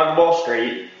doesn't drive the ball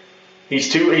straight.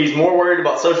 He's more worried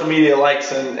about social media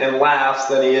likes and laughs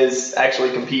than he is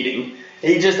actually competing.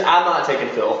 I'm not taking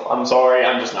Phil. I'm sorry,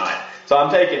 I'm just not. So I'm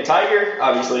taking Tiger,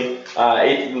 obviously,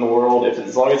 8th in the world.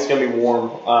 As long as it's going to be warm,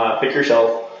 pick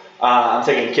yourself. I'm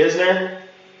taking Kisner.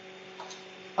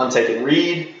 I'm taking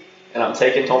Reed. And I'm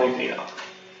taking Tony Finau.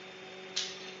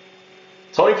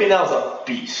 Tony Finau's a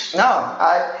beast.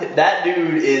 That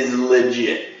dude is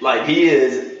legit. Like, he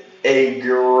is a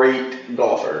great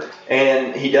golfer,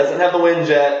 and he doesn't have the wins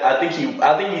yet. I think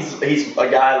he's a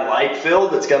guy like Phil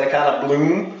that's going to kind of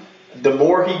bloom. The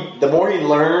more he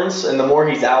learns, and the more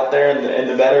he's out there, and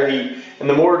the better and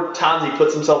the more times he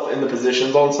puts himself in the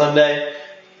positions on Sunday.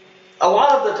 A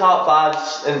lot of the top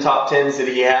 5s and top 10s that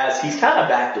he has, he's kind of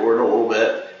backdoored a little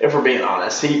bit, if we're being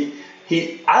honest. I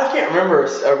can't remember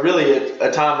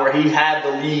a time where he had the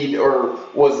lead or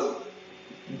was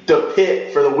the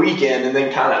pick for the weekend and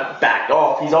then kind of backed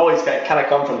off. He's always kind of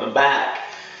come from the back.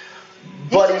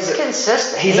 But he's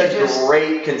consistent. He's a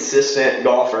great, consistent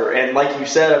golfer. And like you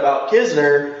said about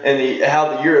Kisner and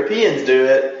how the Europeans do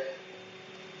it,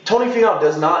 Tony Finau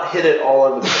does not hit it all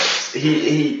over the place.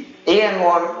 Ian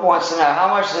wants to know, how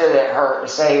much did it hurt to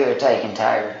say you were taking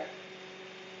Tiger?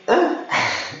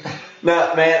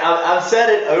 No, man, I've said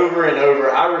it over and over.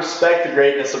 I respect the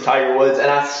greatness of Tiger Woods, and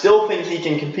I still think he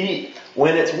can compete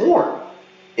when it's warm.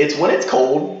 It's when it's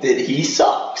cold that he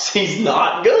sucks. He's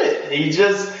not good.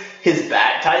 His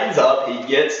back tightens up, he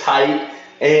gets tight,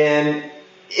 and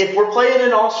if we're playing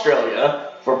in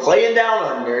Australia, if we're playing down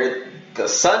under, the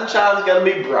sunshine's going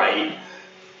to be bright.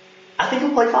 I think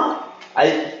he'll play fine.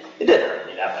 It didn't hurt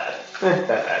me that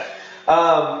bad.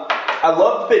 I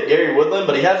love to pick Gary Woodland,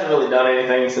 but he hasn't really done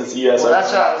anything since the U.S. Well,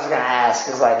 that's what I was going to ask.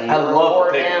 Is like, I love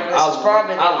to pick him. This is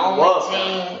probably the only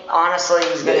team. Honestly,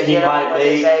 he's going to get him with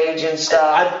his age and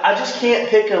stuff. I just can't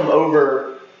pick him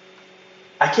over.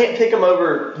 I can't pick him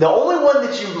over. The only one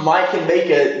that you might can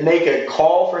make a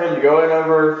call for him to go in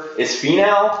over is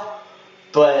Finau,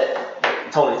 but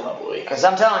Tony's my boy. Because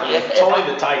I'm telling you, Tony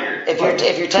the Tiger. If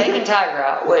you're taking Tiger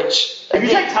out, which if you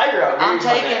take Tiger out, I'm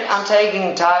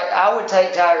taking Tiger. I would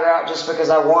take Tiger out just because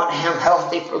I want him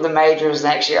healthy for the majors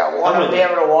next year. I want him to be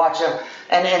able to watch him.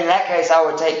 And in that case, I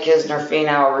would take Kisner,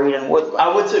 Finau, Reed, and Woodland.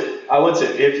 I would too.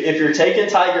 If you're taking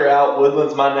Tiger out,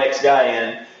 Woodland's my next guy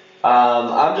in.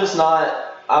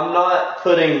 I'm not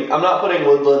putting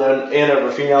Woodland in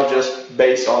over Finau just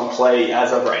based on play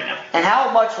as of right now. And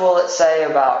how much will it say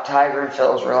about Tiger and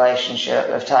Phil's relationship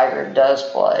if Tiger does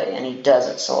play and he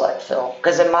doesn't select Phil?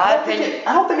 Because in my opinion,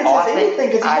 I don't think it says anything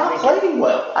because he's not playing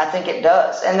well. I think it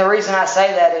does. And the reason I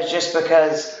say that is just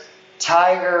because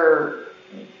Tiger,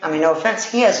 I mean, no offense,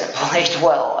 he hasn't played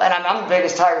well. And I'm the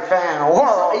biggest Tiger fan in the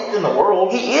world. He's 8th in the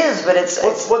world. He is, but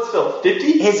what's Phil,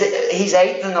 50? He's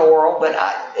 8th in the world, but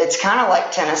it's kind of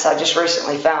like tennis. I just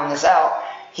recently found this out.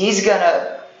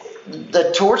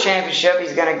 The Tour Championship,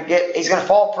 he's gonna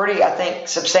fall pretty, I think,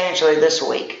 substantially this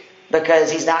week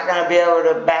because he's not going to be able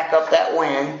to back up that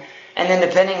win. And then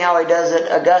depending how he does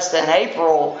at Augusta in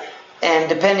April, and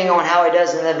depending on how he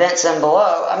does in the events and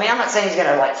below, I mean, I'm not saying he's going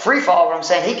to free fall, but I'm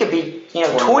saying he could be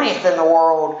 20th in the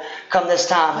world come this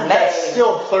time in May. That's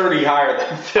still 30 higher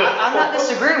than Phil. I'm not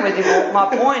disagreeing with you, but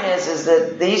my point is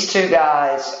that these two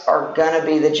guys are going to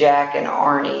be the Jack and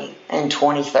Arnie in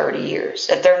 20, 30 years.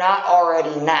 If they're not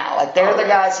already now. They're the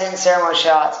guys hitting ceremony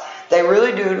shots. They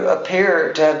really do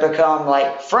appear to have become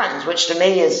friends, which to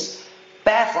me is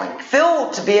baffling.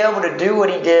 Phil, to be able to do what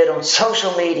he did on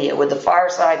social media with the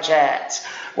fireside chats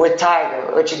with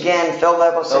Tiger, which again, Phil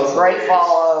Mickelson, great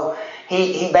follow.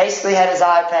 He basically had his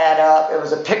iPad up. It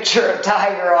was a picture of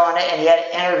Tiger on it, and he had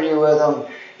an interview with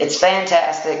him. It's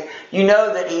fantastic. You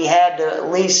know that he had to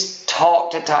at least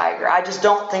talk to Tiger. I just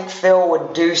don't think Phil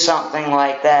would do something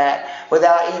like that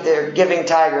without either giving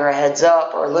Tiger a heads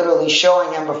up or literally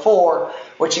showing him before,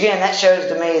 which again, that shows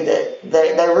to me that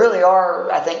they really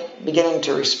are, I think, beginning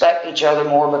to respect each other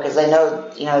more because they know,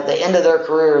 the end of their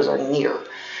careers are near.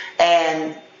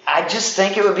 And I just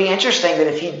think it would be interesting that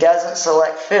if he doesn't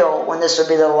select Phil, when this would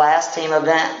be the last team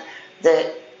event,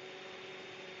 that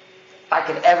I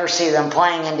could ever see them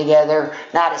playing in together,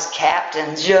 not as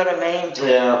captains. You know what I mean?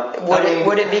 Yeah.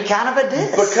 Would it be kind of a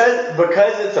diss?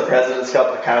 Because it's the President's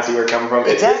Cup, I kind of see where it's coming from.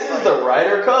 Exactly. If this is the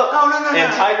Ryder Cup,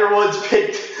 and Tiger Woods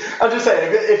picked, I'm just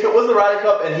saying, if it was the Ryder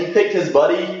Cup and he picked his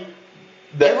buddy,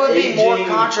 it would be more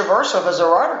controversial if it was a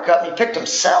Ryder Cup and he picked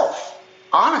himself.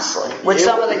 Honestly, with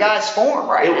some of the guys' form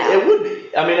now. It would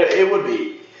be. I mean, it would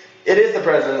be. It is the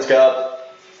President's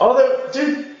Cup. Although,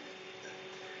 dude,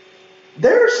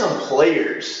 there are some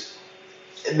players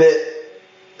that,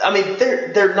 I mean,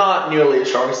 they're not nearly as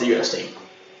strong as the U.S. team.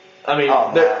 I mean,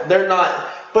 they're not.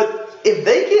 But if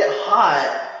they get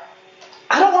hot,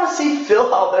 I don't want to see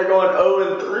Phil out there going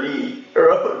 0-3 or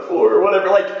 0-4 or whatever.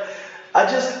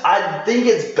 I think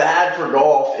it's bad for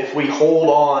golf if we hold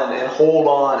on and hold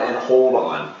on and hold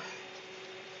on.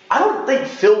 I don't think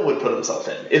Phil would put himself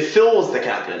in. If Phil was the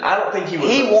captain, I don't think he would.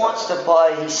 He wants to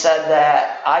play. He said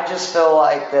that. I just feel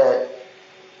like that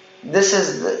this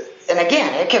is and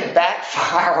again, it could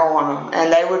backfire on them.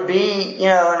 And they would be, in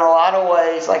a lot of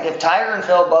ways, if Tiger and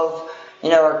Phil both,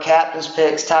 are captain's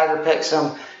picks, Tiger picks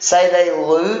them, say they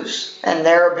lose and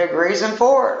they're a big reason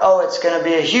for it, it's going to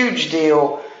be a huge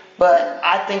deal. But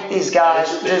I think these guys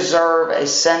deserve a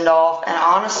send-off. And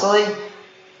honestly,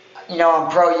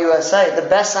 I'm pro-USA. The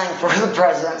best thing for the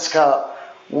President's Cup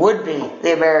would be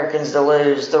the Americans to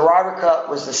lose. The Ryder Cup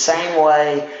was the same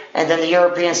way. And then the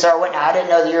Europeans started winning. I didn't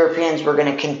know the Europeans were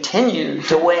going to continue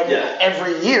to win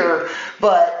every year.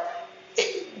 But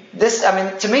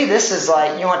to me, this is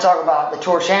you want to talk about the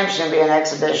Tour Championship being an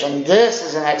exhibition. This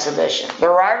is an exhibition. The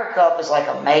Ryder Cup is like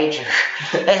a major.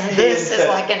 And this is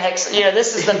like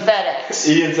this is the FedEx.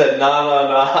 Ian said,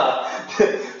 nah.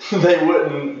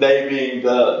 They being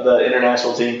the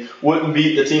international team, wouldn't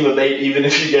beat the team of 8 even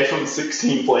if you gave them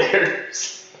 16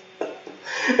 players.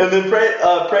 And then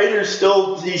Prater's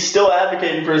he's still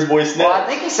advocating for his boy Snedeker. Well, I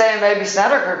think he's saying maybe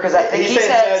Snedeker because I think he's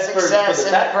had success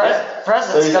in the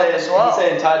President's Cup as well. He's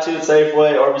saying Tattoo at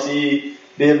Safeway, RBC,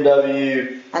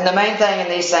 BMW. And the main thing in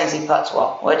these things, he putts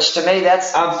well, which to me,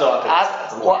 that's...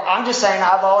 I'm just saying,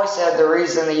 I've always said the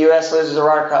reason the U.S. loses the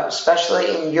Ryder Cup,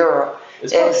 especially in Europe,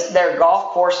 is their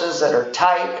golf courses that are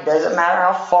tight. It doesn't matter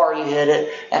how far you hit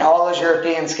it, and all those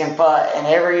Europeans can putt. And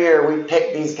every year we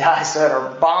pick these guys that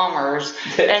are bombers,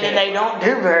 and then they don't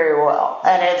do very well.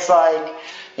 And it's like,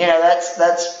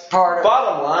 that's part of...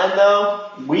 Bottom line,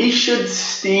 though, we should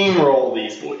steamroll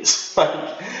these boys.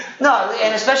 No,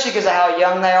 and especially because of how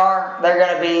young they are, they're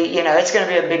going to be, it's going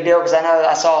to be a big deal because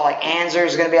I saw like Anzer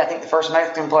is going to be, I think, the first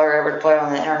Mexican player ever to play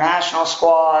on the international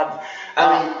squad.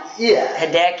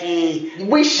 Hideki.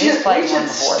 We should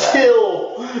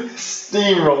still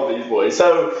steamroll these boys.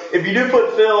 So if you do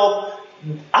put Phil,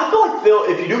 I feel like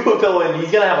if you do put Phil in,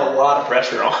 he's going to have a lot of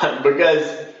pressure on because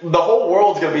the whole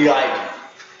world's going to be like,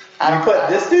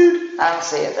 this dude? I don't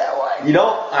see it that way. You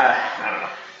don't? I don't know.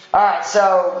 All right,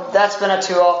 so that's been a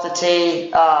 2 off the tee.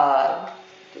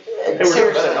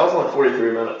 Seriously, that was only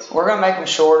 43 minutes. We're going to make them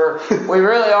shorter. We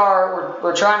really are.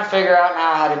 We're trying to figure out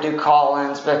now how to do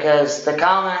call-ins because the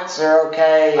comments are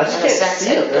okay. I just can't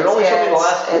see them. They're only showing the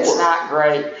last 4. It's not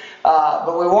great.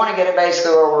 But we want to get it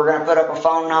basically where we're going to put up a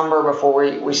phone number before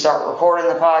we start recording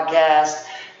the podcast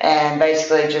and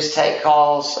basically just take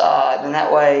calls. Then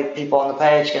that way people on the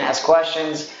page can ask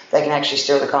questions. They can actually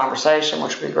steer the conversation,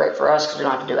 which would be great for us because we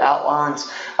don't have to do outlines.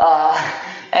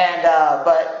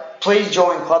 But please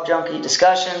join Club Junkie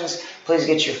discussions. Please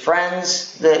get your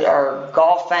friends that are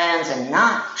golf fans and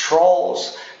not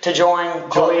trolls to join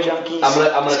Club Junkies. I'm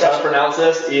gonna try to pronounce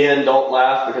this. Ian, don't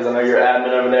laugh because I know you're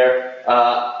admin over there.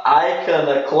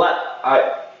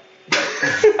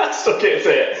 I still can't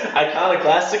say it.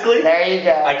 Iconoclastically. There you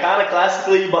go.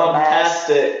 Iconoclastically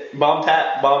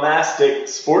bombastic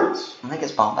sports. I think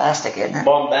it's bombastic, isn't it?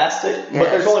 Bombastic? Yes. But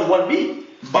there's only one B.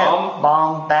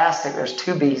 Bombastic. There's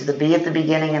 2 B's. The B at the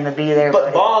beginning and the B there.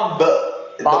 But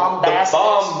bombastic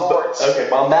sports. Okay,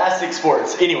 bombastic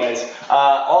sports. Anyways,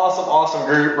 awesome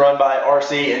group run by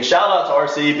RC. And shout out to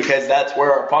RC because that's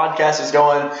where our podcast is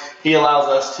going. He allows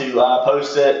us to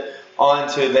post it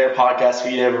onto their podcast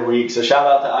feed every week. So shout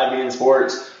out to IBN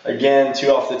Sports. Again,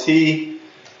 2 off the tee,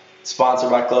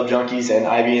 sponsored by Club Junkies and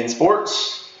IBN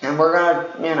Sports. And we're going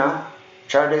to,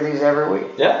 try to do these every week.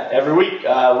 Yeah, every week.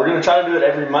 We're going to try to do it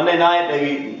every Monday night.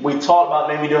 Maybe we talked about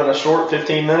doing a short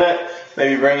 15-minute,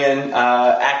 maybe bringing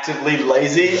Actively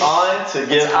Lazy on to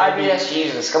give IBS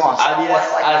Jesus. Come on.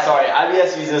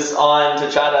 IBS Jesus on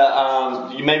to try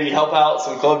to maybe help out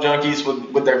some Club Junkies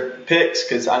with their picks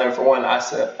because I know for one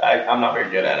I'm not very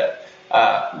good at it.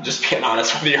 Just being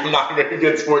honest with you, I'm not a very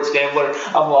good sports gambler.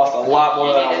 I've lost a lot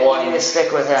more than I won. You need to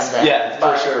stick with him then. Yeah,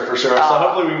 for sure. So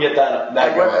hopefully we can get that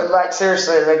going. Like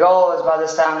seriously, the goal is by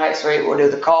this time next week we'll do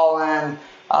the call-in.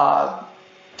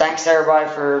 Thanks to everybody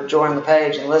for joining the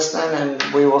page and listening, and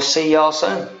we will see y'all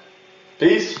soon.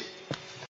 Peace.